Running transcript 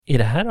I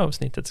det här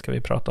avsnittet ska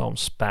vi prata om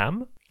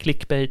spam,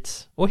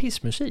 clickbaits och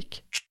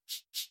hissmusik.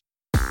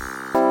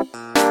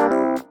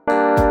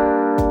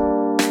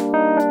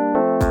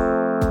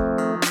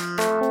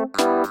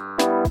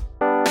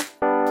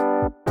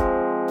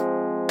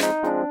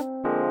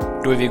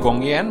 Då är vi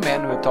igång igen med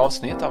ännu ett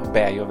avsnitt av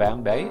Berg och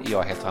Wernberg.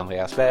 Jag heter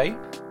Andreas Berg.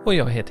 Och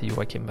jag heter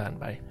Joakim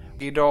Wernberg.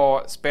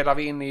 Idag spelar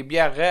vi in i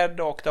Bjärred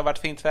och det har varit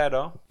fint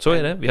väder. Så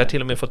är det. Vi har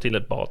till och med fått till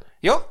ett bad.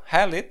 Ja,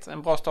 härligt.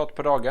 En bra start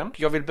på dagen.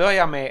 Jag vill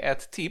börja med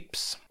ett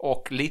tips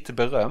och lite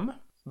beröm.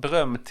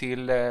 Beröm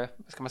till,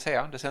 ska man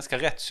säga, det svenska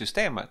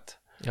rättssystemet.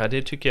 Ja,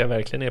 det tycker jag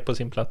verkligen är på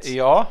sin plats.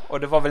 Ja, och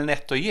det var väl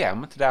nätt och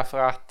jämnt därför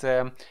att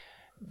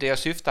det jag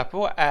syftar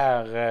på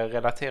är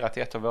relaterat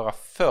till ett av våra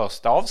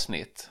första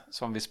avsnitt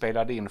som vi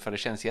spelade in för det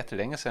känns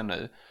jättelänge sedan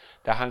nu.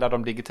 Det handlade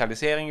om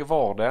digitalisering i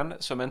vården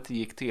som inte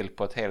gick till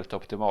på ett helt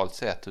optimalt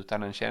sätt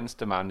utan en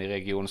tjänsteman i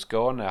Region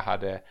Skåne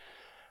hade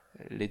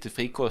lite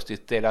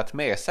frikostigt delat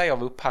med sig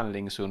av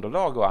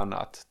upphandlingsunderlag och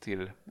annat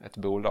till ett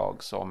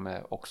bolag som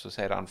också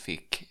sedan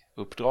fick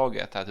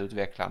uppdraget att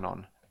utveckla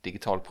någon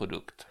digital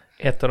produkt.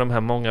 Ett av de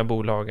här många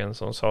bolagen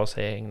som sa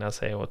sig ägna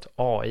sig åt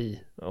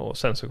AI och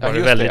sen så var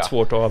det väldigt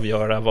svårt att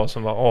avgöra vad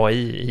som var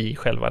AI i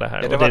själva det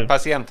här. Ja, det var att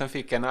patienten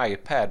fick en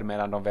iPad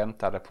medan de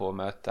väntade på att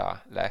möta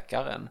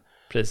läkaren.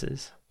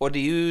 Precis. Och det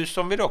är ju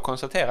som vi då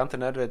konstaterar inte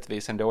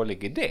nödvändigtvis en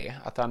dålig idé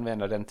att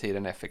använda den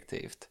tiden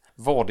effektivt.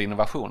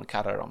 Vårdinnovation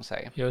kallar de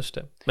sig. Just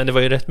det. Men det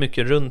var ju rätt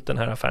mycket runt den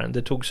här affären.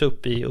 Det togs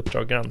upp i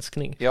Uppdrag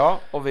granskning. Ja,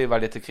 och vi var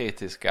lite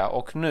kritiska.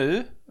 Och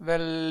nu,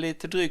 väl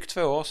lite drygt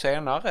 2 år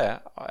senare,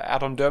 är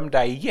de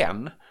dömda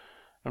igen.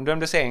 De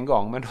dömdes en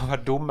gång, men då var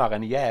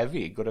domaren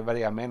jävig. Och det var det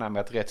jag menar med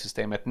att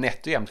rättssystemet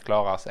nätt och jämnt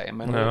klarar sig.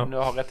 Men nu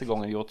har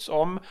rättegången gjorts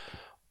om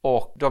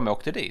och de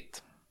åkte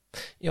dit.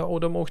 Ja, och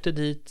de åkte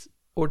dit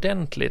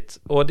ordentligt.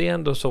 Och det är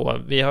ändå så,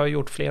 vi har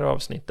gjort flera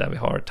avsnitt där vi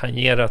har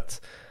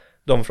tangerat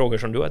de frågor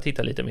som du har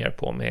tittat lite mer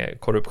på med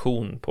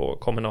korruption på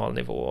kommunal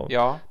nivå.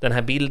 Ja. Den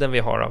här bilden vi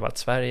har av att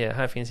Sverige,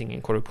 här finns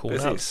ingen korruption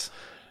alls.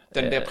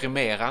 Den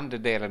deprimerande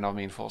delen av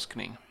min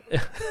forskning.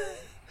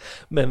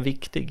 Men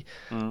viktig.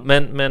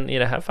 Men i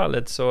det här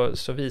fallet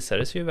så visar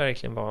det sig ju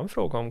verkligen vara en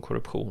fråga om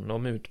korruption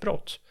och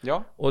mutbrott.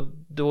 Ja. Och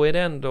då är det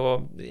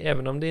ändå,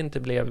 även om det inte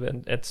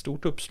blev ett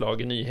stort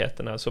uppslag i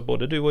nyheterna, så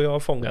både du och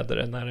jag fångade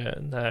det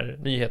när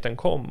nyheten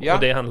kom. Ja.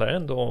 Och det handlar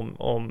ändå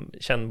om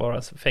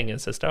kännbara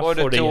fängelsestraff och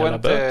det tog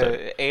inte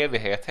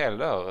evighet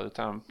heller,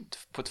 utan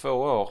på 2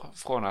 år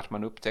från att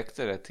man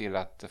upptäckte det till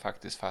att det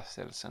faktiskt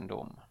fastställs en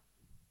dom.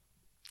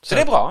 Så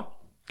det är bra.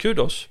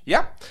 Kudos. Ja.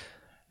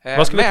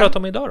 Vad ska vi prata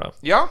om idag då?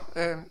 Ja,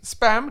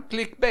 spam,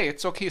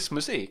 clickbaits och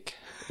hissmusik.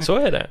 Så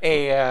är det.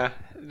 Är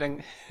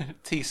den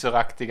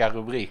teaseraktiga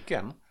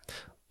rubriken.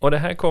 Och det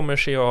här kommer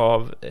sig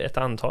av ett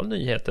antal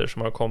nyheter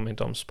som har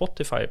kommit om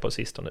Spotify på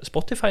sistone.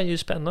 Spotify är ju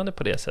spännande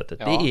på det sättet.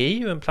 Ja. Det är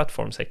ju en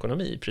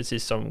plattformsekonomi,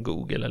 precis som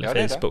Google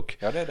eller Facebook.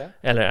 Ja, det är det.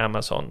 Eller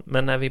Amazon.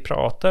 Men när vi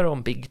pratar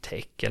om big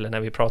tech eller när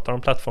vi pratar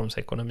om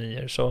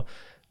plattformsekonomier så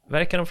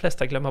verkar de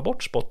flesta glömma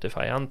bort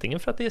Spotify. Antingen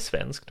för att det är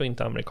svenskt och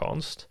inte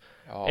amerikanskt.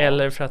 Ja.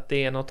 Eller för att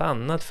det är något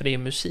annat, för det är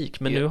musik.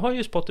 Men nu har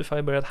ju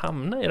Spotify börjat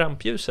hamna i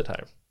rampljuset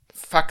här.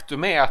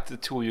 Faktum är att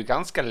det tog ju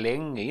ganska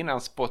länge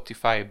innan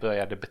Spotify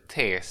började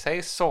bete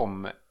sig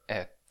som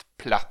ett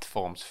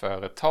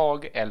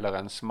plattformsföretag eller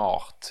en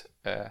smart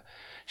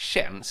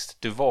tjänst.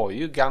 Det var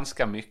ju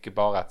ganska mycket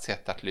bara ett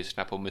sätt att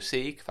lyssna på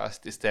musik,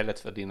 fast istället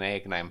för dina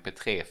egna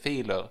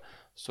mp3-filer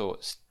så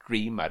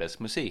streamades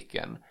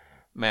musiken.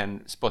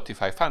 Men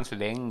Spotify fanns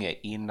länge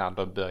innan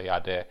de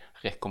började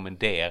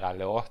rekommendera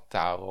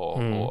låtar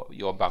och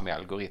jobba med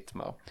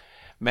algoritmer.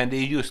 Men det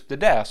är just det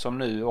där som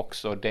nu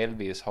också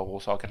delvis har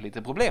orsakat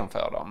lite problem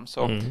för dem.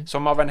 Så,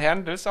 som av en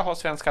händelse har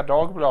Svenska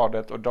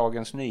Dagbladet och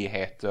Dagens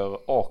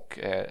Nyheter och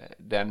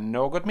den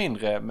något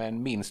mindre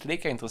men minst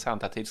lika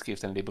intressanta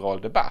tidskriften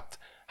Liberal Debatt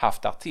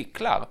haft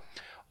artiklar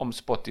om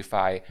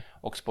Spotify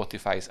och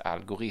Spotifys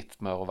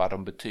algoritmer och vad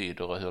de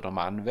betyder och hur de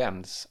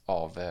används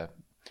av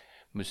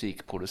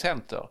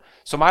musikproducenter.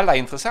 Som alla är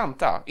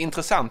intressanta.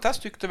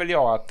 Intressantast tyckte väl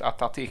jag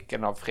att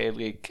artikeln av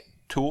Fredrik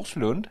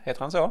Torslund, heter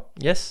han så?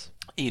 Yes.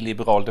 I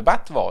Liberal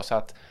Debatt var, så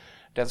att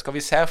den ska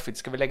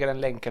vi lägga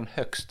den länken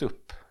högst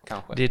upp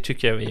kanske. Det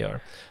tycker jag vi gör.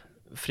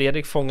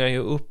 Fredrik fångar ju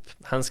upp,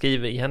 han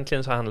skriver,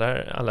 egentligen så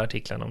handlar alla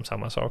artiklarna om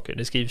samma saker.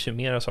 Det skrivs ju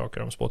mera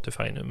saker om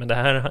Spotify nu, men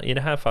i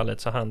det här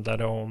fallet så handlar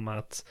det om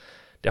att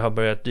det har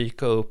börjat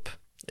dyka upp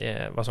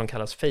vad som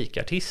kallas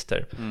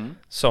fake-artister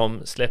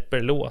som släpper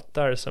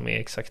låtar som är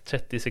exakt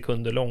 30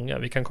 sekunder långa.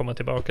 Vi kan komma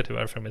tillbaka till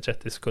varför de är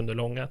 30 sekunder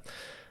långa.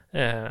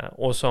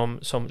 Och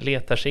som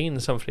letar sig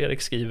in, som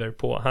Fredrik skriver,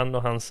 på han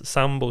och hans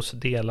sambos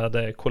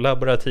delade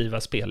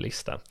kollaborativa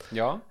spellista.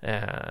 Ja,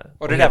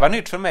 och det där var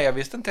nytt för mig. Jag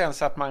visste inte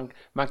ens att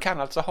man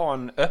kan alltså ha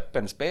en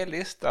öppen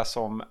spellista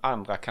som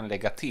andra kan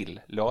lägga till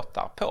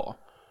låtar på.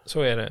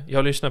 Så är det.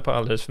 Jag lyssnar på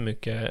alldeles för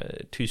mycket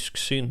tysk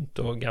synt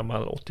och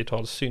gammal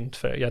 80-tals synt.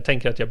 För jag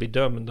tänker att jag blir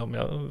dömd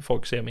om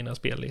folk ser mina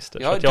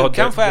spellistor. Ja, så du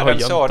kanske är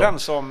en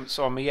sådan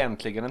som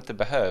egentligen inte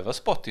behöver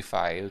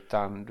Spotify,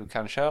 utan du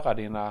kan köra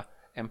dina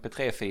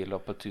mp3-filer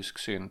på tysk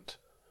synt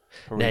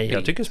Nej,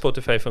 jag tycker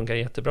Spotify funkar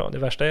jättebra. Det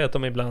värsta är att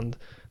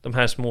de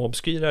här små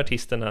obskyra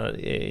artisterna,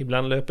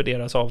 ibland löper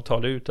deras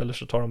avtal ut eller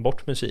så tar de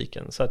bort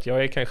musiken. Så att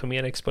jag är kanske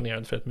mer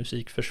exponerad för att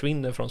musik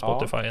försvinner från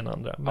Spotify än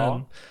andra.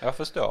 Men, jag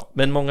förstår.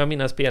 Men många av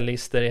mina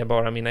spellistor är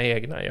bara mina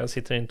egna. Jag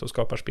sitter inte och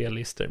skapar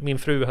spellistor. Min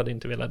fru hade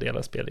inte velat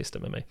dela spellistor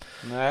med mig.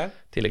 Nej.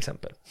 Till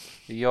exempel.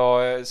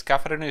 Jag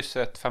skaffade nyss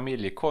ett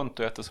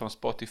familjekonto eftersom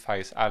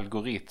Spotifys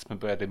algoritm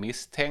började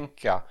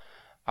misstänka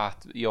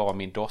att jag och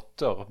min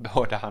dotter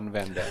båda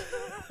använde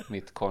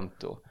mitt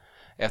konto.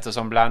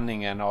 Eftersom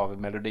blandningen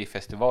av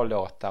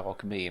Melodifestivallåtar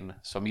och min,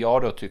 som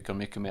jag då tycker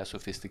mycket mer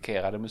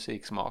sofistikerade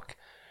musiksmak,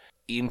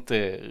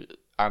 inte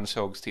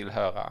ansågs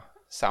tillhöra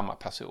samma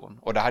person.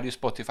 Och det hade ju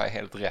Spotify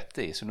helt rätt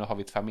i, så nu har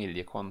vi ett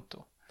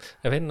familjekonto.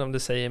 Jag vet inte om det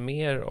säger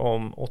mer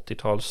om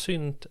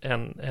 80-talssynt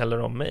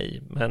eller om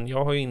mig, men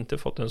jag har ju inte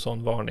fått en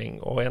sån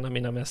varning, och en av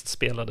mina mest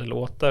spelade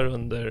låtar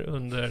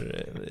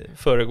under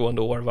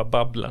föregående år var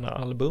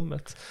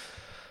Babblarna-albumet.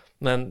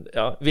 Men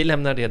ja, vi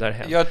lämnar det där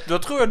hem. Ja, då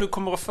tror jag du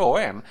kommer att få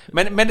en.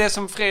 Men det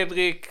som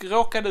Fredrik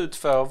råkade ut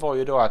för var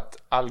ju då att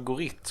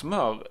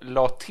algoritmer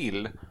la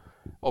till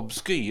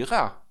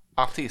obskyra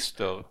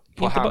artister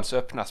på hans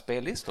öppna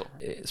spellistor.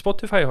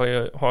 Spotify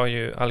har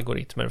ju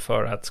algoritmer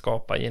för att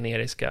skapa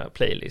generiska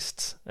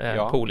playlists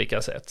på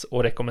olika sätt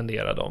och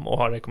rekommendera dem och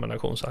ha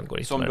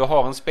rekommendationsalgoritmer. Så om du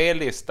har en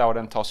spellista och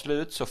den tar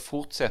slut så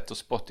fortsätter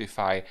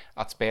Spotify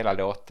att spela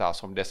låtar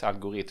som dess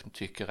algoritm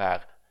tycker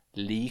är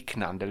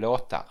liknande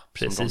låtar.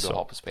 Precis, som de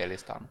har på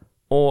spellistan.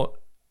 Och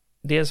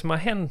det som har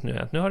hänt nu är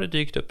att nu har det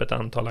dykt upp ett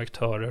antal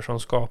aktörer som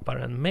skapar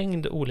en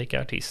mängd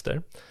olika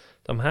artister.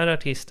 De här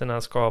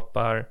artisterna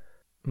skapar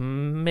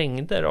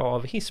mängder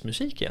av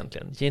hissmusik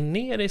egentligen.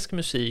 Generisk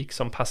musik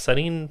som passar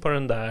in på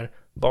den där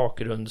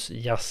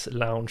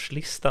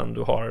bakgrunds-jazz-lounge-listan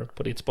du har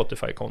på ditt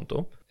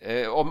Spotify-konto.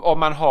 Om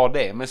man har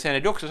det. Men sen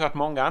är det också så att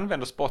många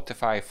använder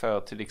Spotify för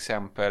till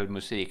exempel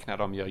musik när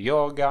de gör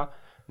yoga,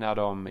 när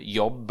de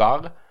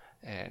jobbar,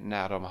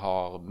 när de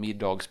har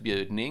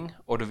middagsbjudning.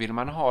 Och då vill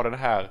man ha den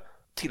här,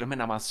 till och med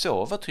när man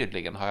sover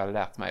tydligen, har jag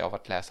lärt mig av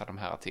att läsa de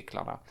här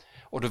artiklarna.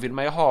 Och då vill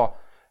man ju ha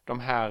de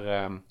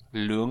här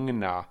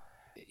lugna,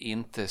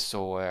 inte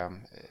så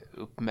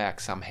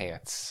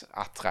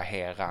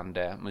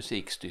uppmärksamhetsattraherande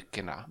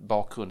musikstyckena,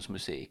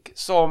 bakgrundsmusik,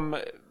 som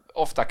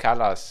ofta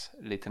kallas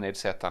lite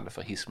nedsättande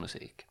för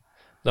hissmusik.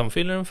 De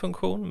fyller en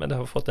funktion, men det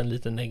har fått en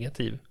lite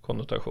negativ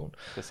konnotation.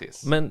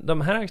 Precis. Men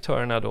de här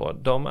aktörerna då,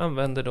 de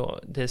använder då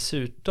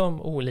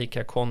dessutom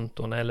olika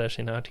konton eller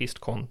sina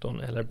artistkonton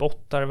eller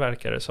bottar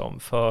verkar det som,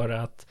 för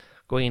att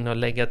gå in och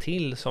lägga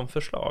till som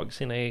förslag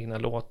sina egna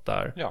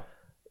låtar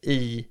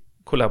i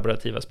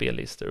kollaborativa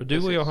spellistor. Och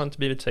du och jag har inte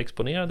blivit så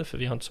exponerade för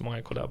vi har inte så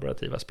många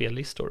kollaborativa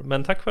spellistor.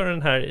 Men tack vare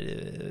den här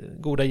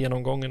goda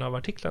genomgången av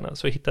artiklarna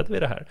så hittade vi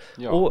det här.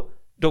 Ja. Och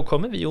då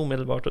kommer vi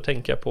omedelbart att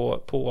tänka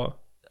på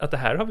att det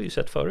här har vi ju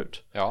sett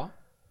förut. Ja,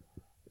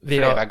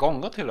 flera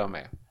gånger till och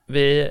med.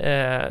 Vi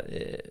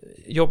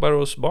jobbar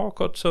oss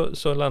bakåt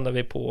så landar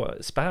vi på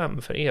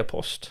spam för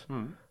e-post.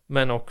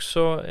 Men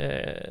också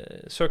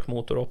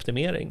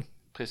sökmotoroptimering.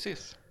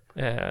 Precis.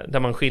 Där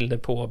man skilde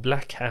på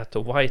Black Hat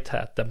och White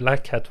Hat. Där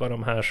Black Hat var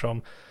de här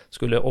som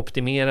skulle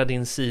optimera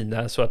din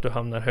sida så att du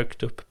hamnar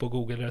högt upp på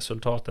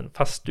Google-resultaten,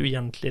 fast du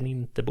egentligen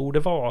inte borde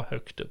vara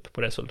högt upp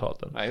på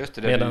resultaten. Nej, just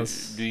det.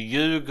 Du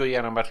ljuger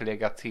genom att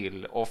lägga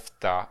till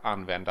ofta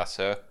använda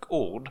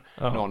sökord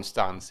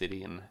någonstans i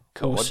din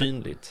kod.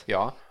 Osynligt.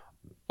 Ja.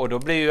 Och då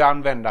blir ju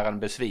användaren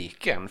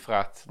besviken för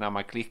att när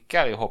man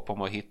klickar i hopp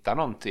om att hitta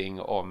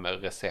någonting om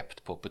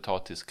recept på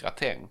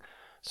potatisgratäng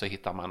så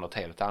hittar man något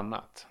helt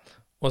annat.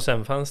 Och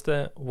sen fanns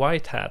det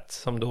White Hat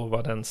som då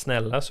var den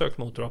snälla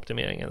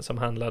sökmotoroptimeringen som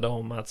handlade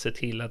om att se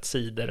till att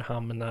sidor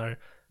hamnar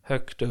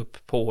högt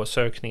upp på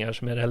sökningar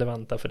som är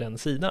relevanta för den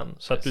sidan.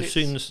 Så att du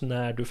syns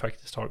när du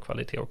faktiskt har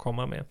kvalitet att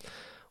komma med.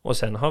 Och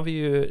sen har vi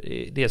ju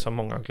det som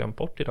många har glömt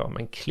bort idag,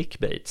 men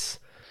clickbaits.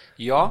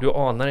 Ja. Du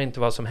anar inte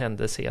vad som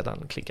hände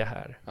sedan, klicka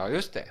här. Ja,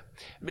 just det.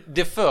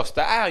 Det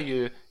första är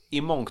ju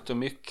i mångt och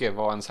mycket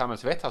vad en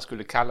samhällsvetare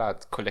skulle kalla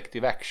ett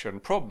collective action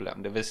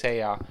problem. Det vill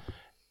säga,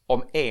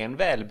 om en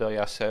väl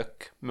börjar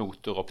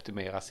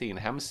sökmotoroptimera sin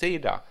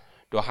hemsida,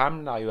 då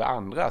hamnar ju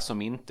andra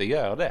som inte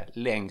gör det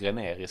längre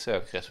ner i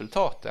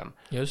sökresultaten.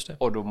 Just det.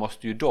 Och då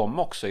måste ju de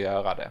också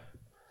göra det.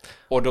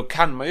 Och då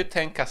kan man ju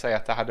tänka sig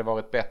att det hade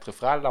varit bättre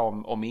för alla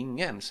om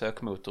ingen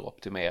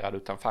sökmotoroptimerad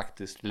utan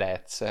faktiskt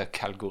lät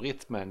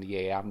sökalgoritmen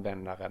ge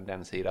användaren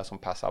den sida som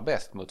passar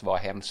bäst mot vad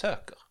hen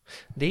söker.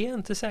 Det är jag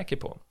inte säker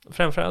på.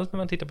 Framförallt när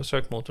man tittar på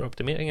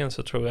sökmotoroptimeringen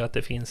så tror jag att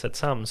det finns ett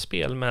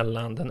samspel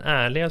mellan den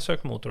ärliga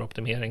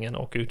sökmotoroptimeringen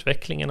och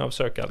utvecklingen av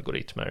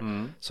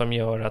sökalgoritmer som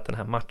gör att den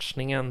här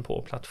matchningen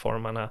på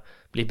plattformarna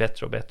blir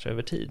bättre och bättre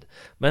över tid.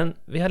 Men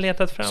vi har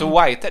letat fram...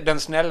 Så White, den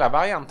snälla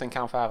varianten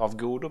kanske är av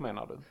godo,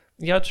 menar du?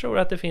 Jag tror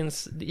att det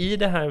finns i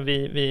det här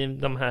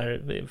de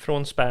här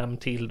från spam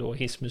till då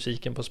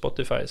hissmusiken på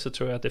Spotify, så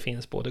tror jag att det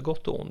finns både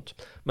gott och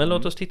ont. Men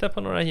låt oss titta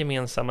på några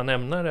gemensamma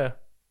nämnare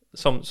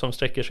som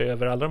sträcker sig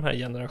över alla de här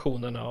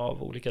generationerna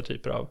av olika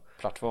typer av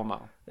plattformar.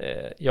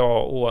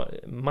 Och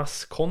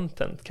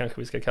masscontent kanske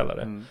vi ska kalla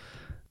det.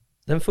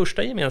 Den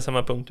första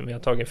gemensamma punkten vi har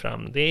tagit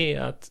fram, det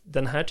är att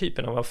den här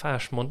typen av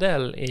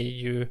affärsmodell är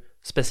ju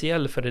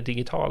speciell för det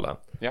digitala.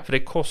 Ja. För det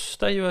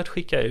kostar ju att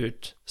skicka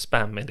ut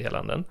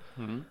spammeddelanden.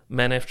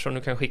 Men eftersom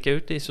du kan skicka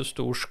ut det i så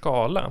stor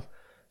skala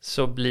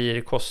så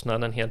blir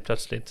kostnaden helt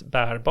plötsligt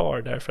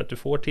bärbar därför att du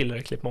får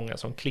tillräckligt många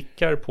som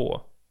klickar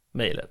på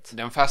mejlet.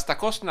 Den fasta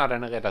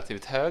kostnaden är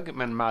relativt hög,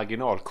 men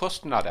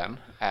marginalkostnaden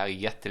är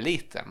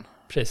jätteliten.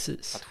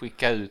 Precis. Att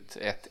skicka ut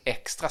ett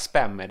extra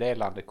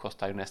spammeddelande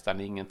kostar ju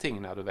nästan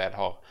ingenting när du väl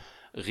har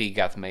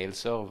riggat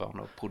mailservern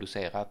och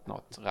producerat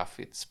något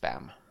raffigt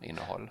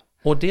spam-innehåll.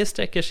 Och det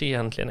sträcker sig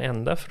egentligen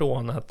ända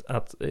från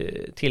att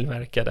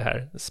tillverka det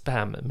här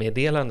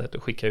spammeddelandet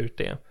och skicka ut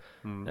det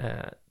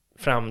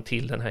fram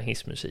till den här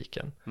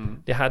hissmusiken.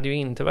 Det hade ju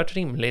inte varit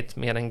rimligt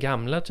med den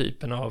gamla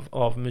typen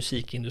av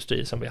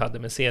musikindustri som vi hade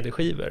med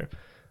CD-skivor.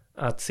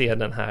 Att se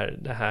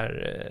det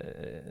här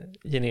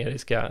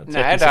generiska 30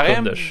 Nej, där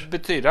sekunders. är en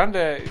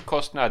betydande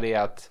kostnad i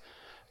att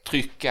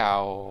trycka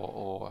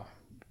och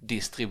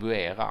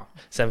distribuera.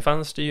 Sen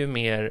fanns det ju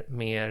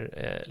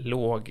mer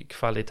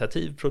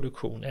lågkvalitativ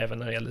produktion även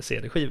när det gällde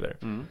CD-skivor.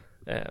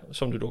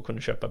 Som du då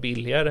kunde köpa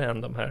billigare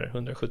än de här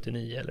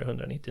 179 eller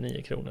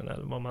 199 kronorna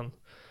eller vad man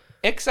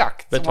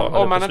exakt,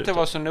 om man inte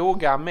var så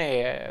noga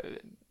med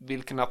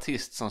vilken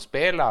artist som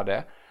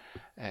spelade.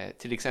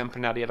 Till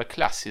exempel när det gäller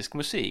klassisk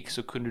musik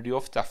så kunde du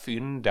ofta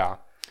fynda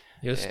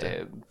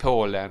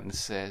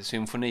Polens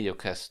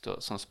symfoniorkester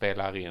som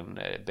spelar in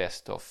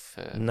Best of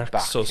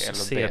Naxos Bach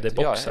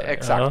CD-boxar. Ja,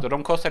 exakt, och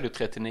de kostade ju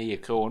 39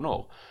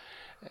 kronor.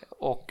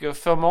 Och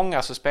för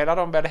många så spelar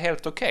de väl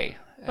helt okej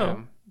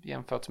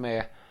jämfört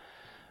med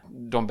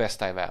de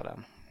bästa i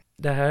världen.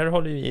 Det här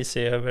håller ju i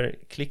sig över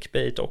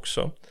clickbait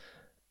också.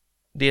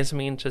 Det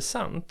som är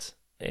intressant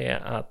är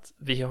att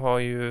vi har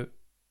ju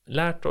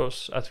lärt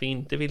oss att vi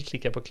inte vill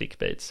klicka på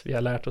clickbaits. Vi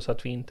har lärt oss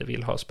att vi inte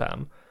vill ha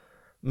spam.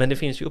 Men det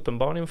finns ju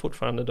uppenbarligen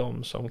fortfarande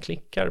de som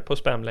klickar på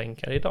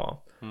spamlänkar idag.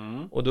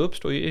 Och då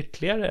uppstår ju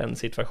ytterligare en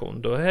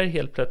situation. Då är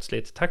helt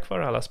plötsligt, tack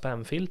vare alla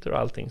spamfilter och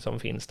allting som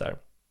finns där,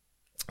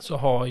 så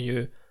har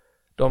ju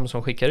de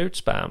som skickar ut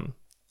spam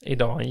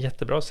idag en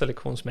jättebra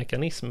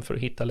selektionsmekanism för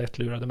att hitta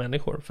lättlurade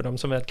människor. För de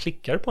som väl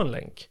klickar på en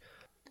länk,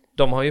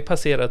 de har ju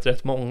passerat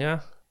rätt många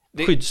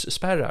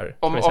skyddsspärrar.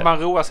 Om man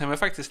roar sig med att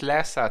faktiskt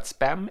läsa ett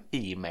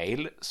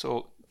spam-e-mail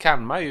så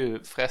kan man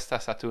ju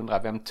frestas att undra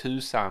vem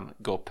tusan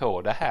går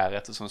på det här,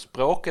 eftersom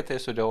språket är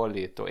så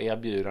dåligt och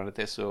erbjudandet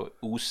är så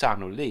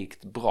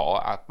osannolikt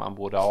bra att man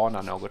borde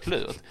ana något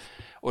lurt.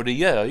 Och det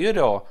gör ju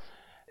då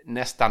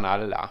nästan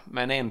alla,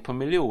 men 1 på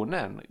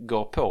miljonen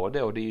går på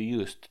det, och det är ju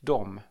just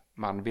dem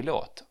man vill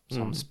åt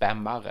som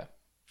spammare.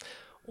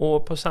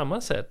 Och på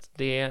samma sätt,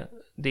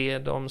 det är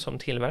de som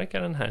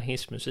tillverkar den här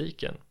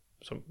hissmusiken,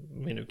 som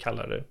vi nu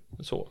kallar det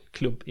så,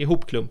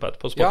 ihopklumpat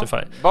på Spotify.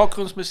 Ja,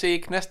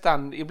 bakgrundsmusik,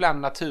 nästan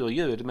ibland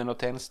naturljud med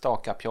något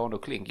enstaka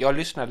pianoklink. Jag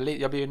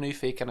blev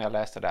nyfiken när jag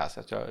läste det här, så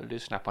att jag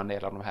lyssnade på en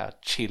del av de här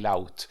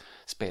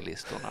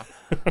chill-out-spellistorna.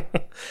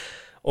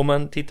 Om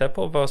man tittar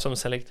på vad som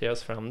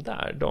selekteras fram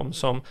där,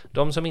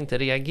 de som inte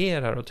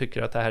reagerar och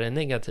tycker att det här är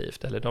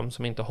negativt, eller de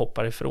som inte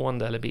hoppar ifrån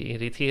det eller blir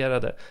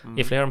irriterade.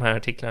 I flera av de här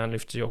artiklarna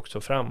lyfts ju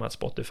också fram att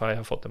Spotify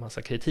har fått en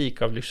massa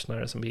kritik av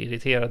lyssnare som blir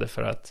irriterade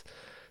för att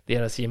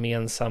deras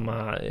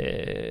gemensamma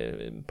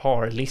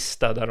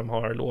parlista där de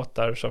har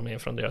låtar som är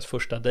från deras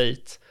första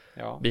dejt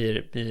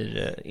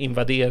blir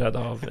invaderad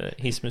av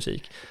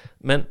hissmusik.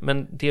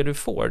 Men det du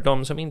får,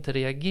 de som inte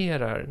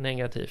reagerar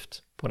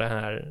negativt på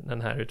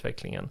den här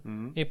utvecklingen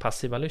är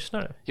passiva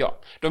lyssnare.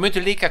 Ja, de är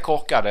inte lika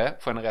korkade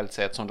generellt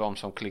sett som de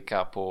som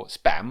klickar på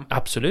spam.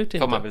 Absolut inte.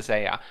 Får man väl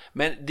säga.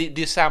 Men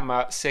det är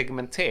samma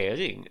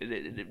segmentering.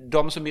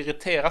 De som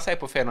irriterar sig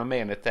på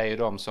fenomenet är ju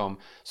de som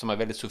är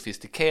väldigt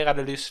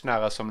sofistikerade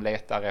lyssnare som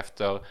letar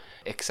efter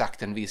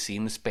exakt en viss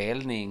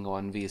inspelning och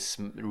en viss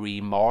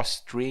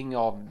remastering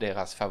av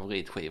deras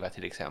favoritskiva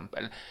till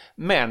exempel.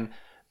 Men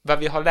vad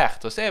vi har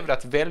lärt oss är väl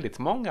att väldigt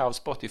många av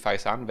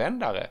Spotifys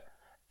användare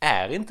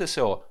är inte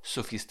så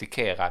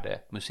sofistikerade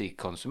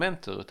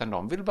musikkonsumenter, utan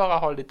de vill bara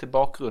ha lite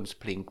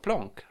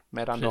bakgrundsplink-plonk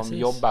medan de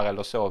jobbar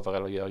eller sover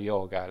eller gör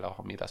yoga eller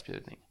har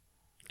middagsbjudning.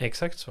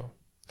 Exakt så.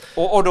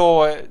 Och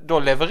då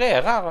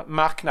levererar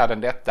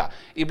marknaden detta.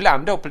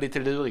 Ibland då på lite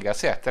luriga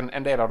sätt.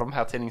 En del av de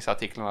här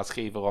tidningsartiklarna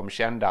skriver om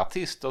kända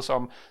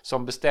artister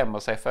som bestämmer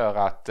sig för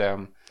att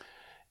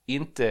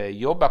inte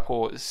jobba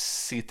på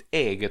sitt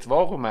eget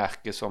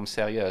varumärke som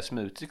seriös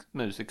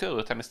musiker,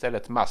 utan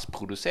istället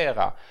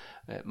massproducera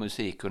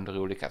musik under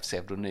olika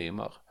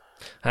pseudonymer.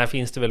 Här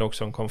finns det väl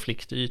också en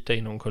konfliktyta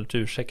inom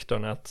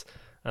kultursektorn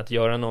att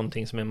göra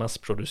någonting som är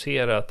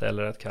massproducerat,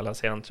 eller att kalla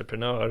sig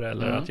entreprenör,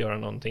 eller att göra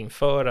någonting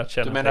för att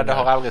känna. Du menar det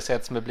har aldrig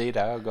setts med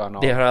blida ögon?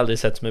 Det har aldrig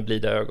setts med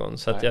blida ögon,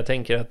 så att jag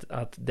tänker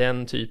att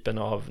den typen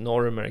av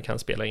normer kan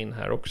spela in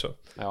här också.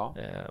 Ja.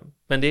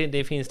 Men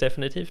det finns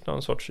definitivt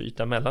någon sorts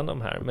yta mellan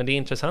de här. Men det är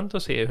intressant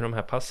att se hur de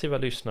här passiva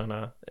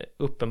lyssnarna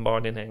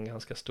uppenbarligen är en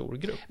ganska stor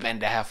grupp. Men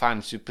det här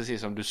fanns ju,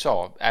 precis som du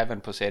sa,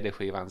 även på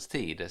CD-skivans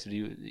tid. Så det är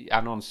ju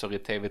annonser i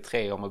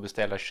TV3 om att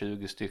beställa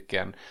 20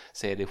 stycken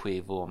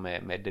CD-skivor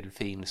med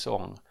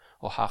delfinsång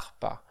och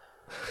harpa.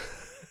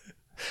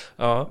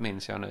 Ja,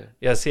 minns jag nu.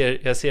 Jag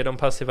ser de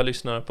passiva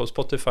lyssnarna på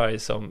Spotify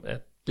som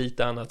ett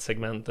lite annat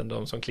segment än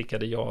de som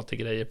klickade ja till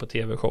grejer på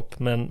TV-shop.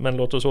 Men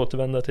låt oss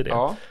återvända till det.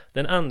 Ja.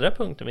 Den andra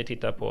punkten vi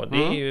tittar på, det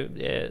är ju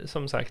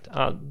som sagt,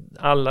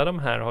 alla de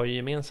här har ju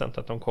gemensamt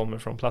att de kommer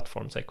från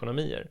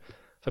plattformsekonomier.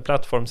 För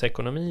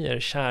plattformsekonomier,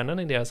 kärnan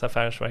i deras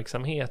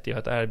affärsverksamhet är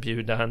att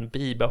erbjuda en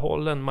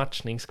bibehållen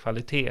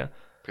matchningskvalitet.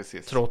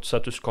 Precis. Trots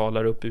att du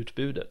skalar upp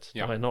utbudet.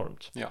 Ja. Det var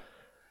enormt. Ja.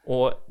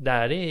 Och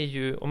där är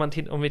ju,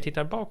 om vi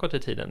tittar bakåt i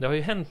tiden, det har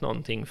ju hänt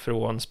någonting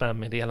från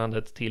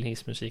spammeddelandet till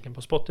hissmusiken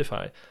på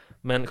Spotify.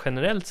 Men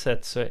generellt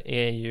sett så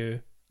är ju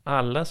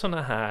alla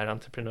sådana här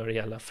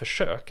entreprenöriella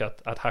försök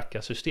att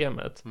hacka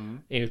systemet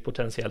är ju ett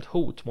potentiellt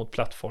hot mot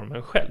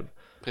plattformen själv.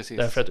 Precis.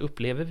 Därför att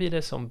upplever vi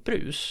det som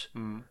brus,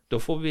 då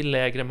får vi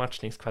lägre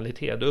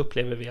matchningskvalitet. Då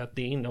upplever vi att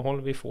det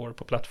innehåll vi får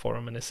på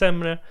plattformen är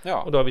sämre,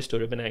 och då har vi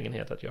större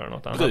benägenhet att göra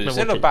något annat. Brus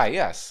eller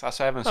bias,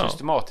 alltså även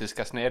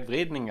systematiska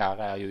snedvridningar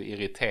är ju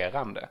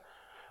irriterande.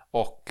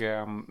 Och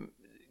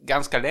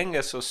ganska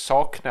länge så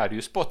saknade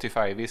ju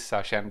Spotify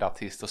vissa kända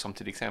artister som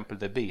till exempel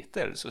The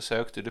Beatles. Och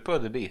sökte du på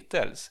The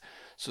Beatles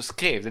så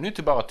skrev den ju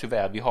inte bara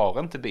tyvärr vi har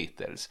inte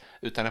Beatles,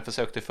 utan den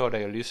försökte få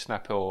dig att lyssna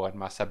på en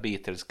massa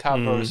Beatles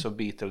covers och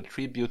Beatles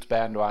tribute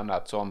band och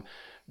annat som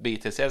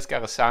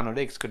Beatles-älskare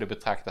sannolikt skulle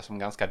betrakta som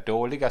ganska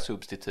dåliga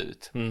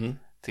substitut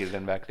till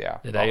den verkliga.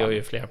 Det där gör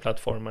ju fler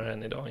plattformar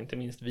än idag, inte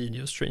minst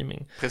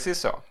videostreaming. Precis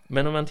så.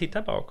 Men om man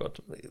tittar bakåt,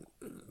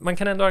 man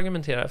kan ändå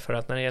argumentera för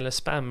att när det gäller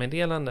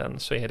spammeddelanden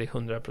så är det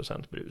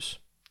 100% brus.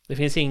 Det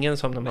finns ingen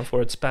som när man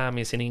får ett spam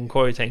i sin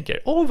inkorg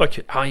tänker, vad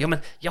kul, ja men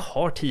jag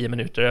har 10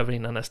 minuter över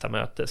innan nästa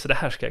möte, så det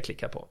här ska jag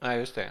klicka på. Nej,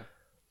 just det.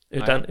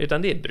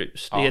 Utan det är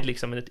brus. Det är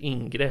liksom ett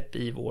ingrepp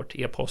i vårt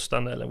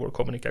e-postande eller vår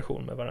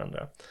kommunikation med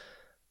varandra.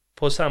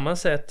 På samma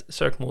sätt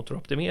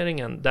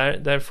sökmotoroptimeringen,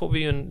 där får vi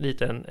ju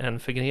en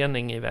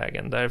förgrening i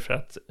vägen, därför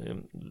att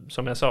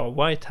som jag sa,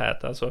 white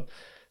hat, alltså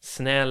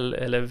snäll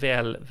eller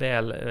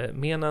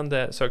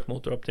välmenande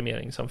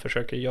sökmotoroptimering som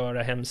försöker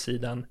göra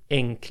hemsidan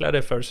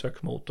enklare för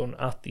sökmotorn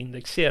att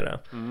indexera.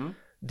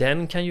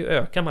 Den kan ju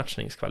öka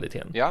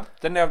matchningskvaliteten. Ja,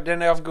 den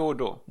är av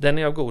godo. Den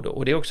är av godo,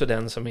 och det är också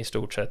den som i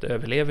stort sett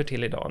överlever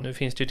till idag. Nu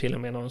finns det ju till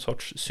och med någon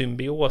sorts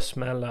symbios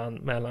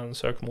mellan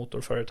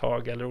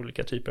sökmotorföretag eller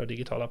olika typer av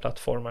digitala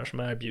plattformar som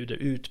erbjuder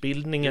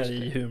utbildningar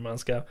i hur man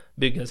ska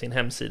bygga sin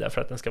hemsida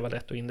för att den ska vara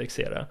lätt att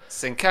indexera.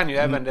 Sen kan ju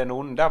även den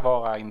onda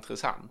vara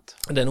intressant.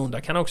 Den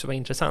onda kan också vara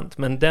intressant,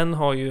 men den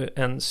har ju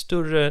en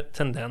större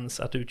tendens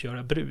att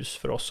utgöra brus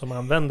för oss som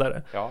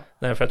användare. Ja.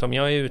 Därför att om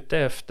jag är ute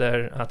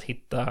efter att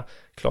hitta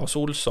Claes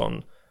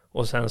Olsson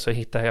och sen så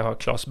hittar jag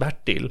Claes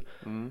Bertil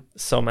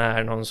som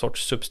är någon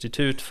sorts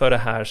substitut för det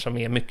här som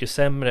är mycket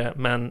sämre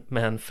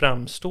men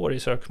framstår i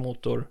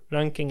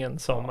sökmotorrankingen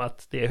som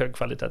att det är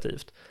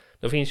högkvalitativt.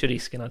 Då finns ju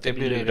risken att det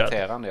blir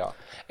irriterande, ja.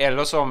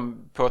 Eller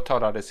som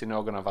påtalades i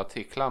någon av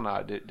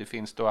artiklarna, det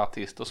finns då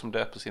artister som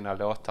döper sina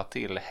låtar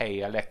till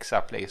Hey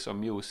Alexa, play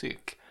some music.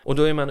 Och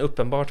då är man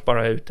uppenbart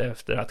bara ute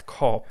efter att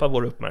kapa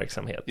vår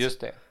uppmärksamhet.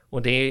 Just det.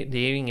 Och det är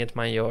ju inget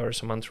man gör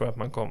som man tror att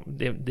man kommer.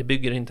 Det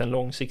bygger inte en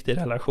långsiktig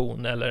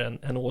relation eller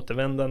en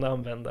återvändande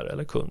användare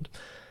eller kund.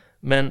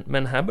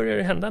 Men här börjar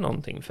det hända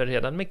någonting, för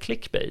redan med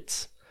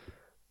clickbaits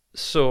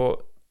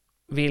så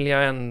vill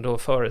jag ändå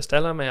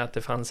föreställa mig att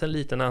det fanns en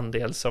liten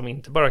andel som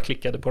inte bara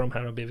klickade på de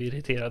här och blev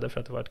irriterade för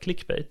att det var ett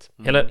clickbait.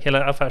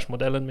 Hela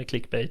affärsmodellen med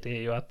clickbait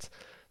är ju att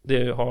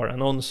du har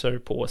annonser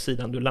på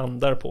sidan du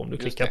landar på om du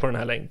klickar på den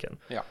här länken.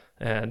 Ja.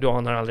 Du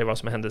anar aldrig vad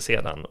som händer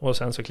sedan. Och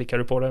sen så klickar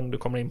du på den, du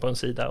kommer in på en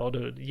sida och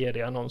du ger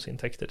dig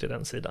annonsintäkter till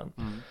den sidan.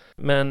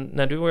 Men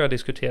när du och jag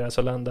diskuterar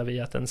så landar vi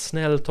att en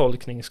snäll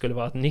tolkning skulle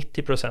vara att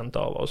 90%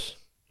 av oss,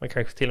 man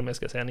kanske till och med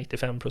ska säga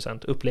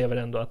 95%, upplever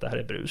ändå att det här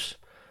är brus.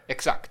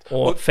 Exakt.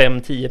 Och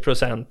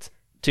 5-10%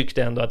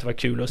 tyckte ändå att det var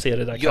kul att se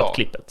det där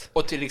kattklippet.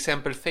 Och till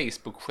exempel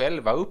Facebook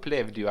själva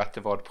upplevde ju att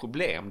det var ett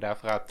problem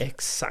därför att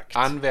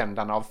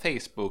användarna av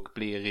Facebook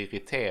blir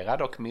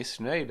irriterade och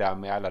missnöjda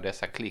med alla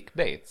dessa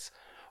clickbaits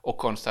och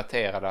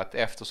konstaterade att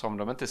eftersom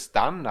de inte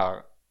stannar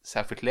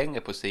särskilt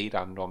länge på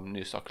sidan de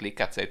nyss har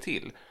klickat sig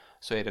till,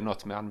 så är det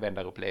något med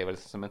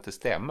användarupplevelsen som inte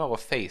stämmer, och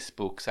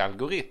Facebooks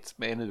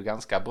algoritm är nu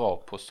ganska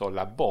bra på att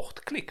sålla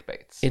bort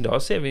clickbaits.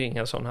 Idag ser vi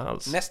inga sådana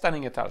alls. Nästan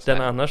inget alls.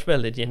 Den annars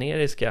väldigt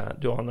generiska,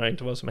 du anar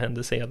inte vad som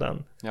hände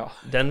sedan. Ja.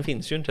 Den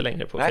finns ju inte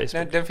längre på Facebook.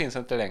 Nej, den finns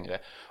inte längre.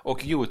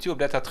 Och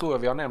YouTube, detta tror jag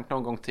vi har nämnt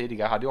någon gång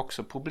tidigare, hade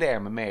också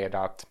problem med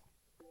att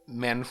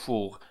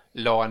människor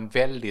la en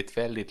väldigt,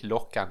 väldigt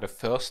lockande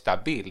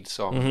första bild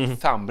som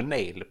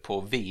thumbnail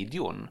på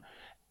videon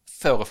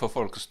för att få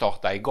folk att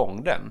starta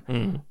igång den.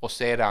 Och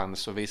sedan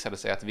så visade det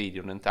sig att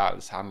videon inte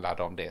alls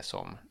handlade om det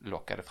som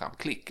lockade fram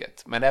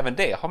klicket. Men även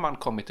det har man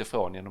kommit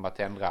ifrån genom att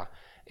ändra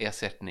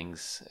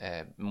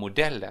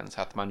ersättningsmodellen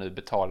så att man nu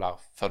betalar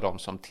för de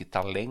som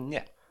tittar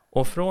länge.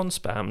 Och från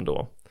spam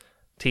då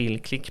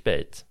till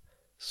clickbait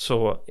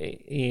så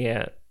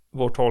är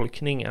vår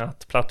tolkning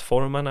att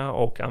plattformarna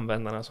och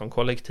användarna som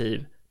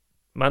kollektiv,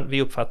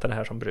 vi uppfattar det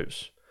här som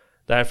brus.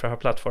 Därför har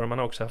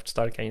plattformarna också haft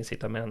starka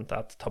incitament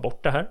att ta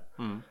bort det här.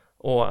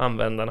 och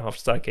användarna har haft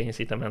starka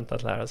incitament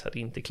att lära sig att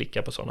inte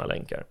klicka på sådana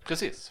länkar.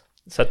 Precis.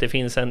 Så att det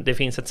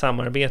finns ett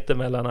samarbete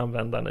mellan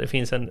användarna. Det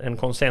finns en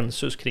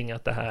konsensus kring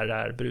att det här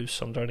är brus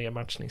som drar ner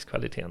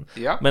matchningskvaliteten.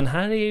 Ja. Men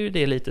här är ju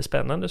det lite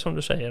spännande som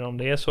du säger, om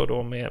det är så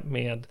då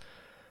med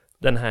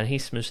den här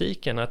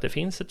hissmusiken, att det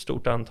finns ett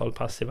stort antal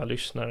passiva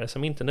lyssnare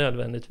som inte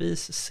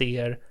nödvändigtvis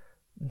ser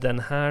den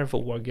här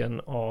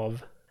vågen av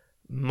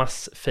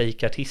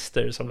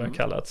massfejkartister som det har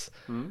kallats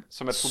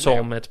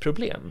som ett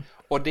problem.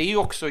 Och det är ju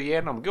också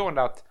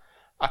genomgående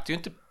att det är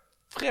inte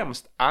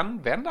främst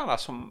användarna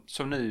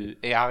som nu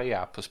är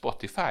arga på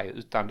Spotify,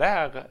 utan det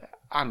är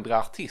andra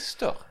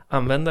artister.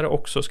 Användare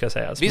också ska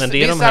sägas. Vissa, men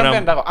det är vissa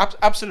användare,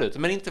 absolut,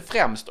 men inte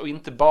främst och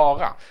inte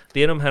bara.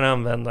 Det är de här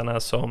användarna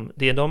som,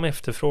 det de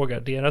efterfrågar,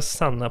 deras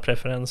sanna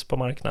preferens på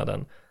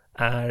marknaden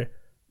är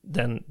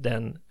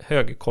den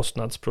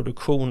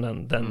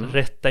högkostnadsproduktionen, den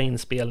rätta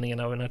inspelningen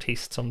av en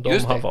artist som de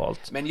har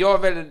valt. Men jag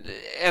är väl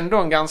ändå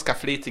en ganska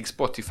flitig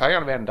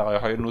Spotify-användare.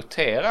 Jag har ju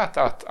noterat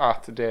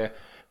att det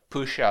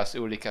pushas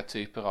olika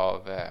typer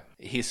av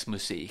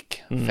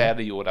hissmusik,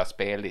 färdiggjorda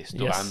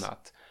spellistor och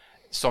annat,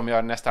 som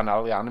jag nästan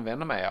aldrig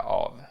använder mig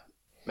av.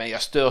 Men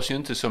jag störs ju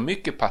inte så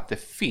mycket på att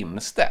det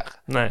finns där.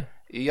 Nej.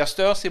 Jag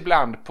störs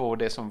ibland på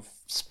det som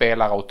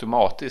spelar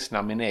automatiskt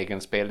när min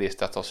egen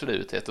spellista tar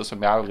slut,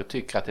 eftersom jag aldrig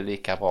tycker att det är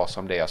lika bra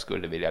som det jag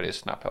skulle vilja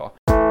lyssna på.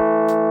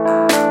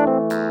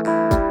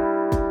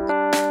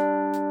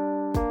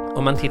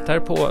 Om man tittar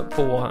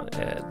på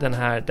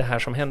det här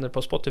som händer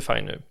på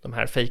Spotify nu, de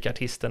här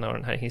fake-artisterna och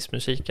den här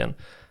hissmusiken,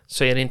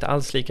 så är det inte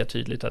alls lika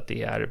tydligt att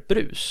det är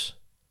brus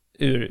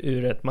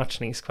ur ett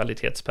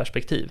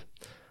matchningskvalitetsperspektiv.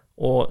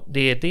 Och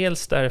det är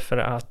dels därför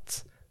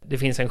att det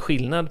finns en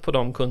skillnad på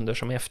de kunder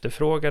som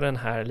efterfrågar den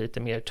här lite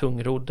mer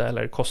tungrodda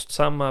eller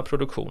kostsamma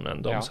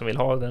produktionen, de som vill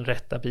ha den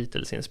rätta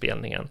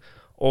Beatles-inspelningen,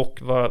 och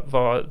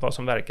vad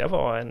som verkar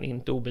vara en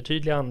inte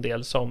obetydlig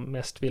andel som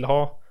mest vill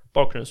ha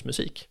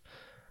bakgrundsmusik.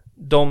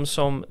 De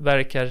som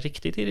verkar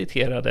riktigt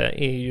irriterade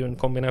är ju en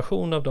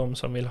kombination av de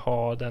som vill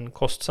ha den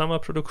kostsamma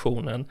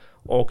produktionen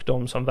och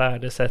de som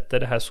värdesätter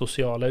det här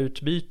sociala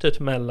utbytet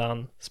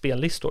mellan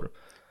spellistor.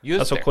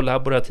 Alltså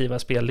kollaborativa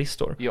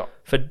spellistor. Ja.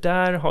 För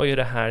där har ju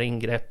det här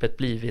ingreppet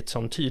blivit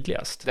som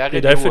tydligast. Det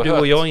är därför du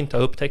och jag inte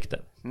har upptäckt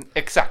det.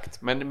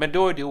 Exakt, men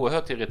då är det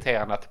oerhört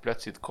irriterande att det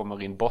plötsligt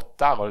kommer in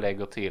bottar och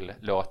lägger till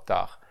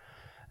låtar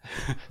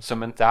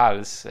som inte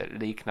alls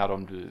liknar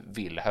de du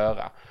vill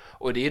höra.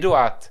 Och det är då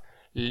att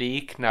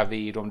likna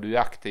vid om du är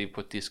aktiv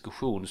på ett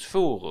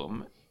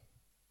diskussionsforum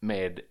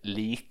med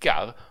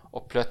likar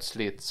och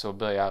plötsligt så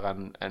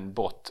börjar en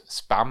bot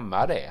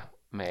spamma det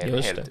med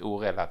helt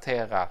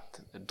orelaterat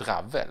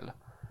dravel.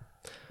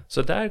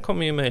 Så där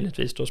kommer ju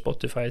möjligtvis då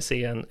Spotify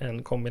se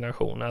en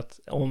kombination, att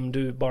om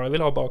du bara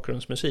vill ha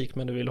bakgrundsmusik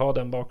men du vill ha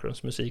den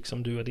bakgrundsmusik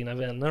som du och dina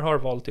vänner har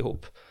valt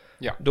ihop,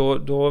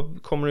 då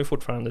kommer du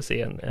fortfarande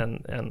se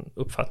en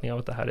uppfattning av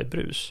att det här är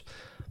brus.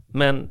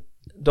 Men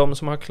de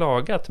som har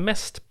klagat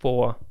mest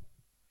på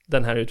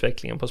den här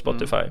utvecklingen på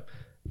Spotify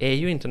är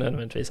ju inte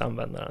nödvändigtvis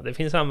användarna. Det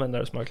finns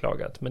användare som har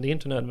klagat, men det är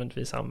inte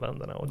nödvändigtvis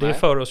användarna. Och det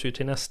för oss ju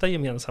till nästa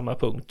gemensamma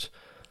punkt.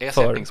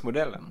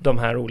 Ersättningsmodellen. För de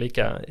här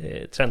olika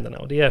trenderna,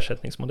 och det är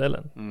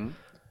ersättningsmodellen.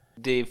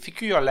 Det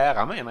fick ju jag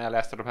lära mig när jag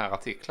läste de här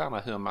artiklarna,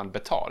 hur man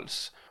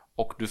betals.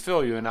 Och du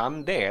får ju en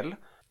andel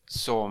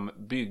som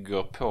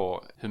bygger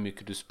på hur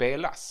mycket du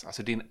spelas.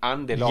 Alltså din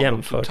andel av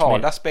de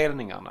totala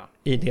spelningarna.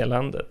 I det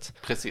landet.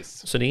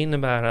 Precis. Så det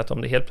innebär att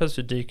om det helt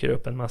plötsligt dyker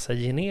upp en massa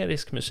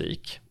generisk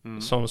musik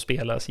som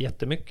spelas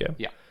jättemycket,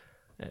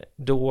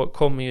 då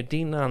kommer ju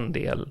din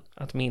andel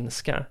att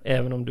minska,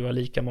 även om du har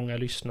lika många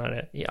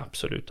lyssnare i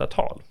absoluta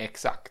tal.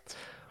 Exakt.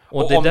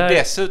 Och om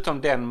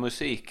dessutom den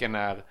musiken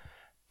är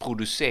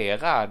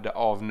producerad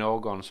av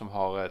någon som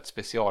har ett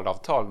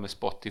specialavtal med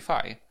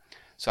Spotify,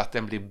 så att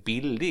den blir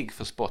billig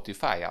för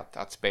Spotify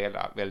att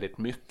spela väldigt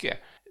mycket,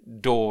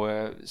 då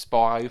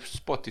sparar ju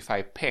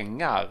Spotify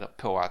pengar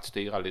på att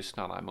styra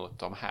lyssnarna mot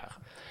de här.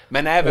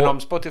 Men även om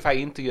Spotify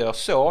inte gör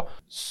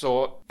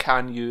så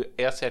kan ju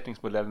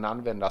ersättningsmodellen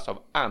användas av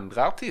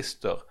andra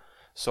artister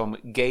som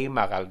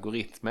gamer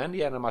algoritmen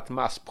genom att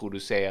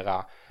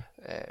massproducera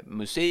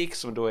musik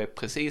som då är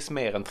precis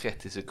mer än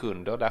 30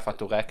 sekunder, därför att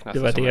då räknas det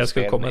som en spelning. Det var det jag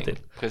skulle komma till.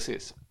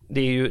 Precis.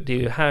 Det är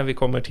ju här vi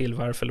kommer till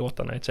varför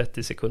låtarna är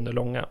 30 sekunder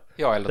långa.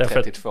 Ja, eller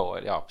 32.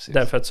 Ja, precis.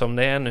 Därför att som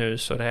det är nu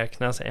så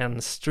räknas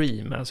en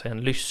stream, alltså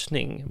en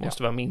lyssning,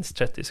 måste vara minst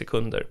 30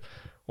 sekunder.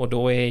 Och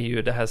då är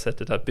ju det här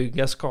sättet att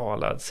bygga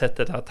skala,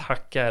 sättet att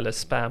hacka eller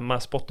spamma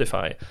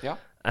Spotify,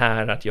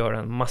 är att göra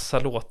en massa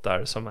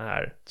låtar som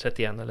är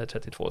 31 eller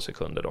 32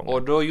 sekunder långa.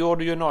 Och då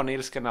gjorde ju någon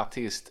ilsken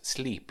artist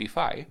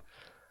Sleepify.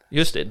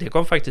 Just det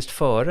kom faktiskt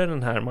före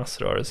den här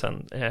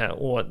massrörelsen,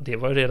 och det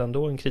var redan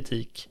då en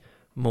kritik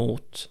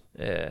mot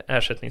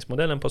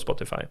ersättningsmodellen på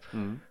Spotify.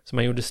 Så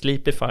man gjorde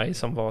Sleepify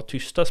som var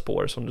tysta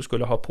spår som du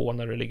skulle ha på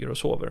när du ligger och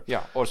sover.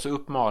 Ja, och så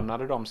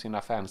uppmanade de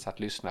sina fans att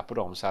lyssna på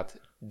dem så att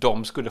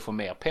de skulle få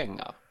mer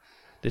pengar.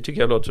 Det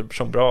tycker jag låter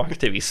som bra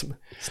aktivism.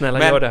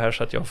 Snälla gör det här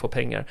så att jag får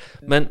pengar.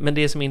 Men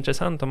det som är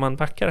intressant om man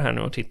backar här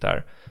nu och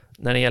tittar,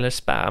 när det gäller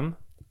spam,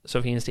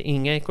 så finns det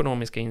inga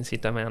ekonomiska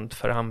incitament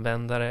för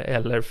användare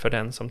eller för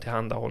den som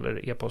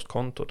tillhandahåller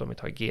e-postkontot, om vi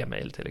tar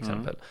Gmail till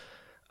exempel,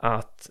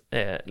 att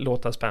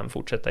låta spam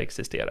fortsätta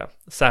existera.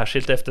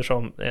 Särskilt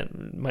eftersom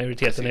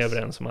majoriteten är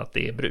överens om att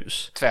det är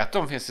brus.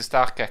 Tvärtom finns det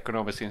starka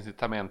ekonomiska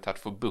incitament att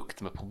få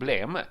bukt med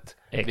problemet.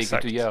 Exakt.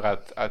 Vilket ju gör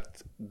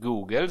att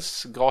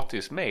Googles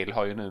gratismail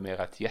har ju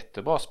numera ett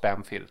jättebra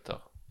spamfilter.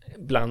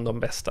 Bland de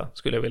bästa,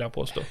 skulle jag vilja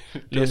påstå.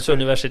 Lunds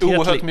universitet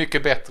oerhört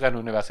mycket bättre än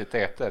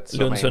universitetet.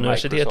 Lunds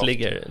universitet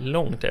ligger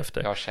långt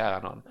efter. Ja, kära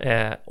någon.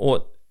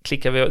 Och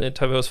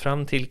tar vi oss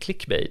fram till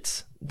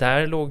clickbaits,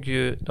 där låg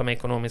ju de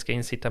ekonomiska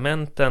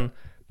incitamenten.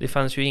 Det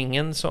fanns ju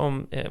ingen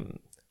som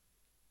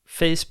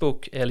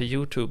Facebook eller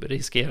YouTube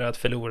riskerar att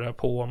förlora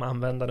på om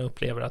användarna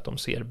upplever att de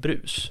ser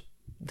brus.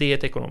 Det är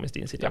ett ekonomiskt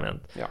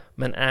incitament. Ja.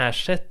 Men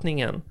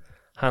ersättningen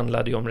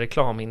handlade ju om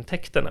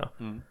reklamintäkterna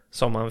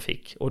som man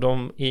fick. Och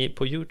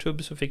på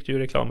YouTube så fick du ju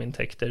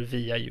reklamintäkter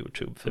via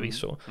YouTube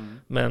förvisso.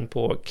 Men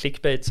på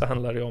clickbait så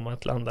handlade det om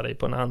att landa dig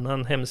på en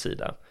annan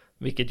hemsida.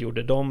 Vilket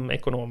gjorde de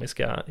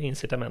ekonomiska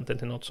incitamenten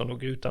till något som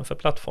låg utanför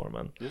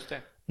plattformen. Just det.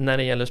 När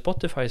det gäller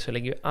Spotify så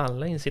lägger ju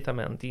alla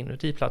incitament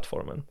inuti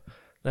plattformen.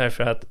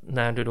 Därför att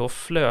när du då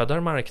flödar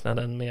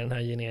marknaden med den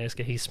här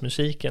generiska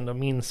hissmusiken, då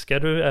minskar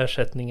du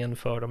ersättningen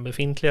för de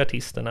befintliga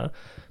artisterna.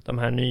 De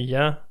här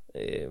nya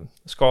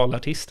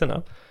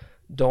skalartisterna,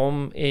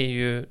 de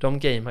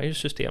gamear ju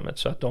systemet,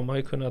 så att de har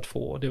ju kunnat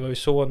få, det var ju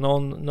så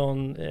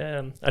någon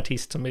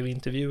artist som blev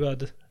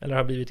intervjuad eller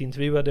har blivit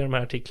intervjuad i de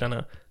här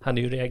artiklarna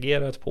hade ju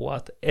reagerat på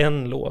att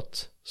en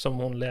låt som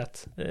hon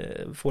lät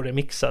få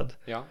remixad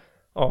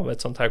av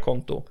ett sånt här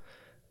konto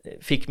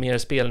fick mer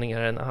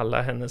spelningar än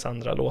alla hennes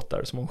andra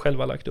låtar som hon själv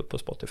har lagt upp på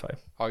Spotify.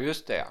 Ja,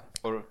 just det.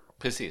 Och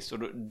precis, och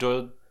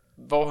då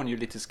var hon ju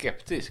lite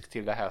skeptisk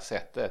till det här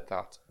sättet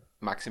att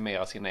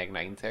maximera sina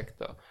egna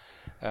intäkter.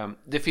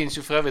 Det finns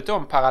ju för övrigt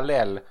en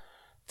parallell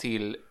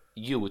till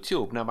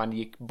YouTube när man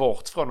gick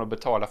bort från att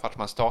betala för att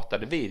man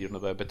startade videon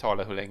och började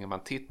betala hur länge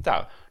man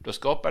tittar. Då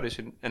skapades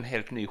ju en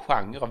helt ny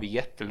genre av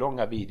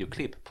jättelånga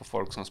videoklipp på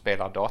folk som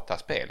spelar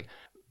dataspel.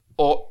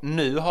 Och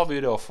nu har vi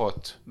ju då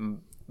fått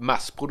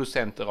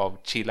massproducenter av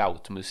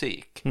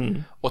chill-out-musik.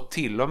 Och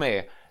till och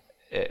med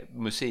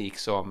musik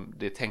som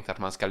det är tänkt att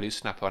man ska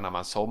lyssna på när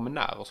man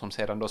somnar och som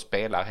sedan då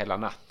spelar hela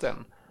natten.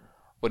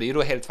 Och det är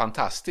då helt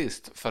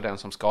fantastiskt för den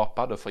som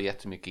skapar, då får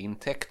jättemycket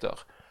intäkter.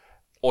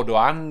 Och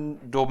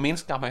då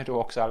minskar man ju då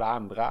också alla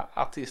andra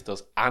artisters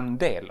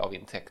andel av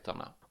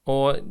intäkterna.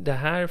 Och det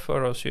här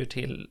för oss ju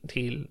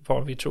till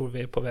var vi tror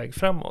vi är på väg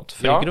framåt.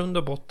 För i grund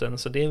och botten,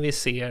 så det vi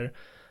ser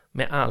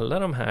med alla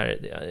de här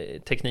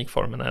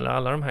teknikformerna eller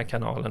alla de här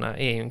kanalerna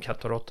är ju en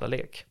katt- och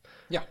råtta-lek.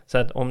 Ja. Så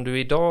att om du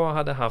idag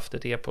hade haft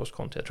ett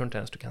e-postkonto, jag tror inte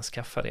ens du kan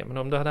skaffa det, men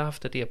om du hade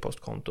haft ett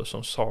e-postkonto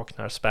som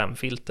saknar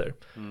spamfilter,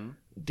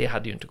 det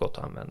hade ju inte gått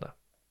att använda.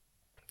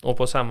 Och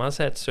på samma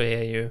sätt så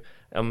är ju,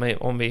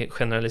 om vi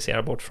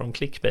generaliserar bort från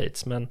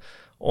clickbaits, men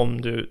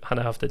om du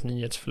hade haft ett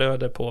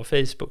nyhetsflöde på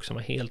Facebook som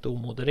var helt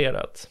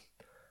omodererat,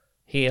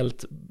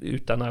 helt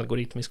utan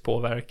algoritmisk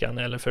påverkan,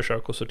 eller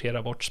försök att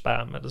sortera bort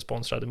spam eller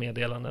sponsrade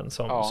meddelanden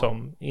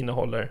som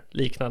innehåller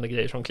liknande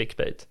grejer som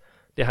clickbait.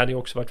 Det hade ju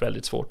också varit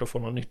väldigt svårt att få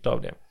någon nytta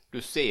av det.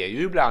 Du ser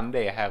ju ibland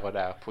det här och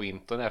där på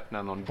internet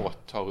när någon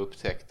bot har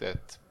upptäckt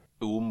ett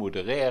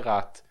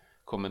omodererat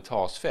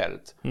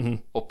kommentarsfält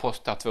och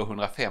postar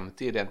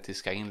 250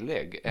 identiska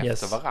inlägg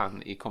efter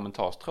varann i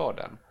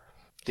kommentarstråden.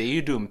 Det är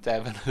ju dumt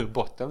även ur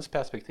bottens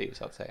perspektiv,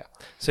 så att säga.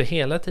 Så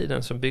hela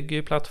tiden så bygger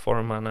ju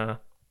plattformarna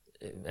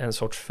en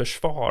sorts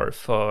försvar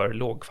för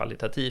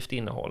lågkvalitativt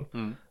innehåll.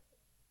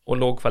 Och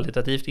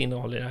lågkvalitativt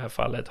innehåll i det här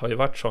fallet har ju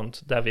varit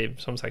sånt där vi,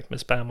 som sagt, med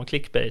spam och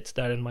clickbait,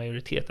 där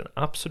en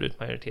absolut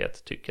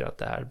majoritet tycker att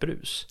det är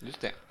brus.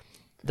 Just det.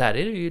 Där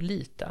är det ju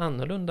lite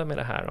annorlunda med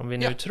det här. Om vi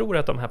nu tror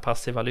att de här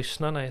passiva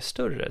lyssnarna är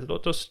större,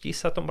 låt oss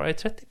gissa att de bara är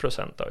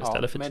 30% då,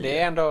 istället för 10%. Men det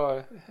är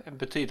ändå en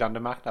betydande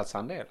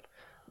marknadsandel.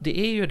 Det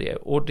är ju det.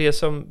 Och det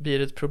som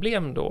blir ett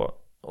problem då,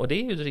 och det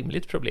är ju ett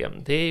rimligt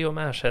problem, det är ju om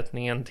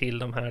ersättningen till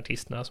de här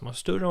artisterna som har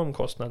större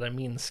omkostnader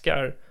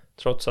minskar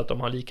trots att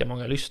de har lika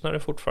många lyssnare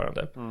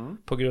fortfarande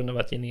på grund av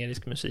att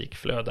generisk musik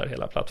flödar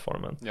hela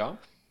plattformen. Ja.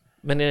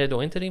 Men är det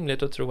då inte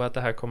rimligt att tro att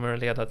det här kommer att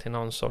leda till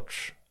någon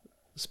sorts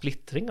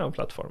splittring av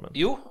plattformen?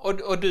 Jo,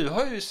 och du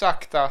har ju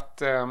sagt att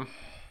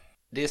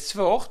det är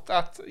svårt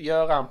att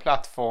göra en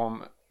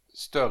plattform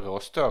större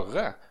och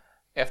större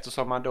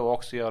eftersom man då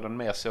också gör den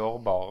mer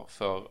sårbar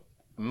för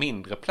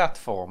mindre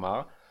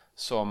plattformar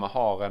som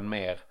har en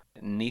mer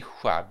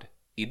nischad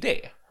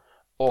idé.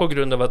 På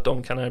grund av att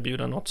de kan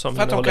erbjuda något som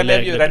för att de kan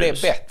erbjuda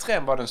det bättre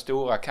än vad den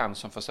stora kan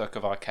som försöker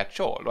vara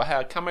catch-all. Och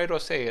här kan man ju då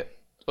se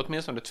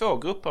åtminstone 2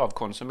 grupper av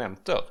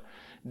konsumenter.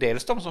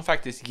 Dels de som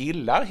faktiskt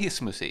gillar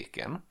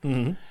hissmusiken.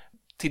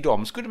 Till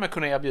dem skulle man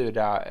kunna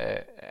erbjuda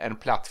en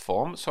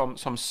plattform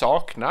som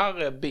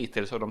saknar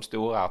Beatles och de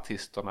stora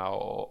artisterna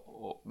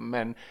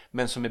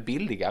men som är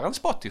billigare än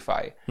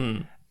Spotify.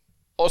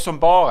 Och som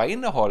bara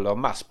innehåller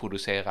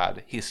massproducerad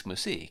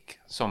hissmusik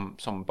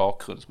som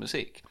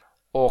bakgrundsmusik.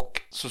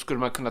 Och så skulle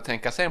man kunna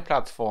tänka sig en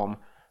plattform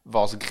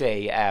vars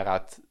grej är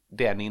att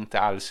den inte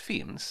alls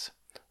finns.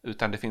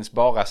 Utan det finns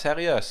bara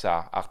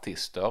seriösa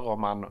artister och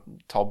man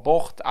tar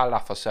bort alla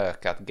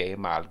försök att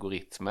gamea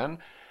algoritmen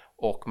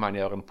och man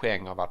gör en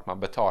poäng av att man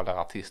betalar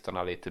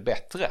artisterna lite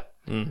bättre.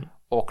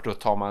 Och då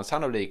tar man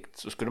sannolikt,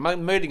 så skulle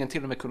man möjligen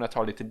till och med kunna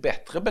ta lite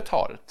bättre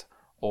betalt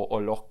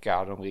och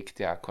locka de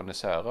riktiga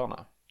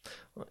konnässörerna.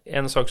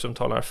 En sak som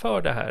talar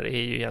för det här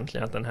är ju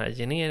egentligen att den här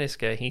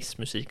generiska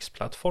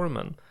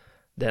hissmusiksplattformen,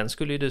 den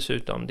skulle ju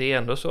dessutom, det är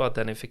ändå så att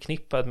den är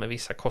förknippad med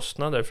vissa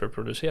kostnader för att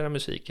producera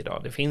musik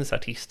idag. Det finns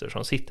artister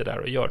som sitter där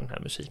och gör den här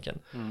musiken.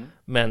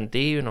 Men det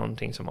är ju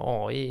någonting som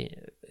AI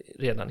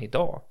redan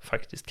idag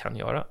faktiskt kan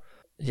göra.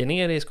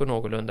 Generisk och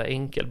någorlunda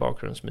enkel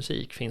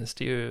bakgrundsmusik finns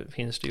det ju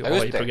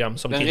AI-program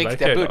som tillverkar idag.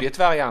 Den riktiga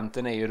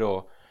budgetvarianten är ju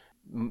då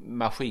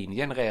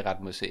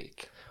maskingenererad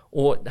musik.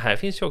 Och här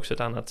finns ju också ett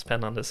annat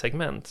spännande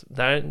segment.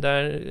 Där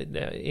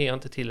är jag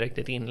inte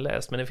tillräckligt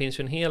inläst, men det finns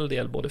ju en hel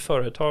del både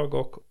företag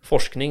och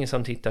forskning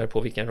som tittar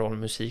på vilken roll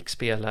musik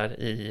spelar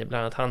i,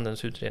 bland annat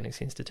Handelns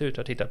utredningsinstitut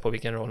har tittat på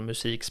vilken roll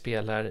musik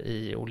spelar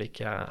i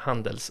olika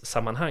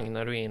handelssammanhang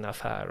när du är i en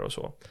affär och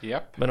så.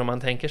 Yep. Men om man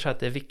tänker sig att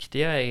det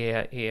viktiga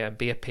är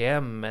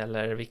BPM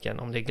eller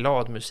om det är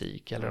glad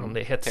musik eller om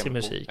det är hetsig Tempo,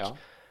 musik. ja.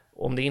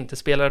 Om det inte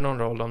spelar någon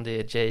roll om det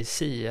är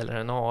Jay-Z eller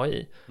en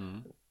AI,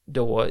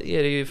 då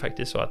är det ju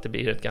faktiskt så att det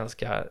blir ett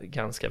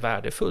ganska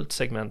värdefullt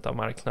segment av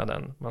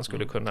marknaden man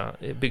skulle kunna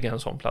bygga en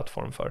sån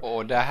plattform för.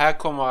 Och det här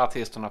kommer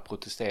artisterna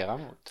protestera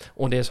mot.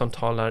 Och det som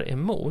talar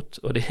emot,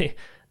 och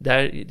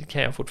där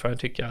kan jag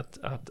fortfarande tycka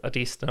att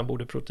artisterna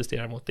borde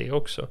protestera mot det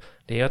också,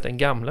 det är att den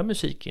gamla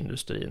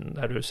musikindustrin,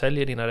 där du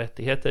säljer dina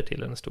rättigheter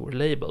till en stor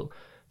label,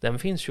 den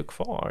finns ju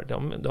kvar.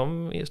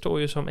 De står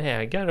ju som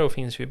ägare och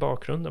finns ju i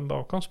bakgrunden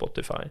bakom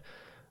Spotify.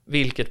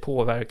 Vilket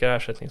påverkar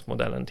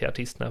ersättningsmodellen till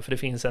artisterna. För det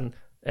finns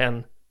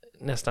en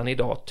nästan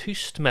idag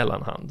tyst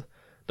mellanhand.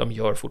 De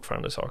gör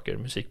fortfarande saker,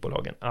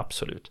 musikbolagen,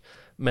 absolut.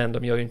 Men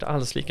de gör ju inte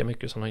alls lika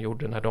mycket som de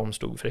gjorde när de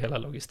stod för hela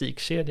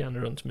logistikkedjan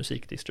runt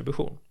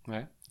musikdistribution.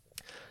 Nej.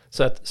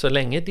 Så att så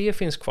länge det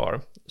finns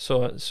kvar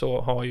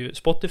så har ju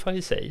Spotify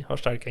i sig har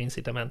starka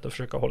incitament att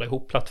försöka hålla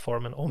ihop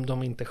plattformen om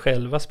de inte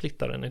själva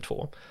splittar den i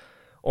två.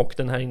 Och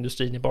den här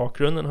industrin i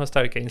bakgrunden har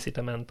starka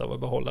incitament av att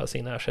behålla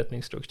sin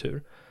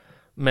ersättningsstruktur.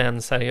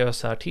 Men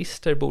seriösa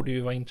artister borde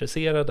ju vara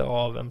intresserade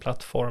av en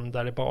plattform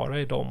där det bara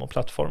är de och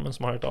plattformen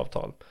som har ett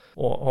avtal.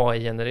 Och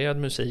AI-genererad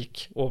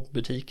musik och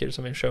butiker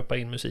som vill köpa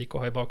in musik och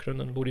ha i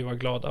bakgrunden borde ju vara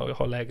glada och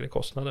ha lägre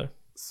kostnader.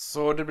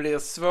 Så det blir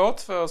svårt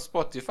för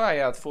Spotify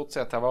att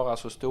fortsätta vara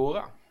så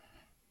stora?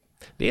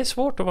 Det är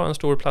svårt att vara en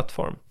stor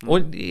plattform.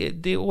 Och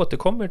det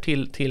återkommer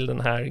till den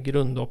här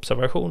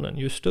grundobservationen.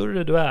 Ju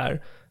större du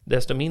är,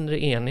 desto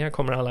mindre eniga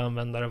kommer alla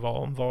användare vara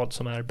om vad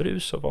som är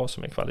brus och vad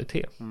som är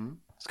kvalitet.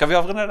 Ska vi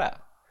avrunda där?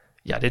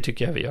 Ja, det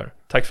tycker jag vi gör.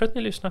 Tack för att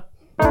ni lyssnade.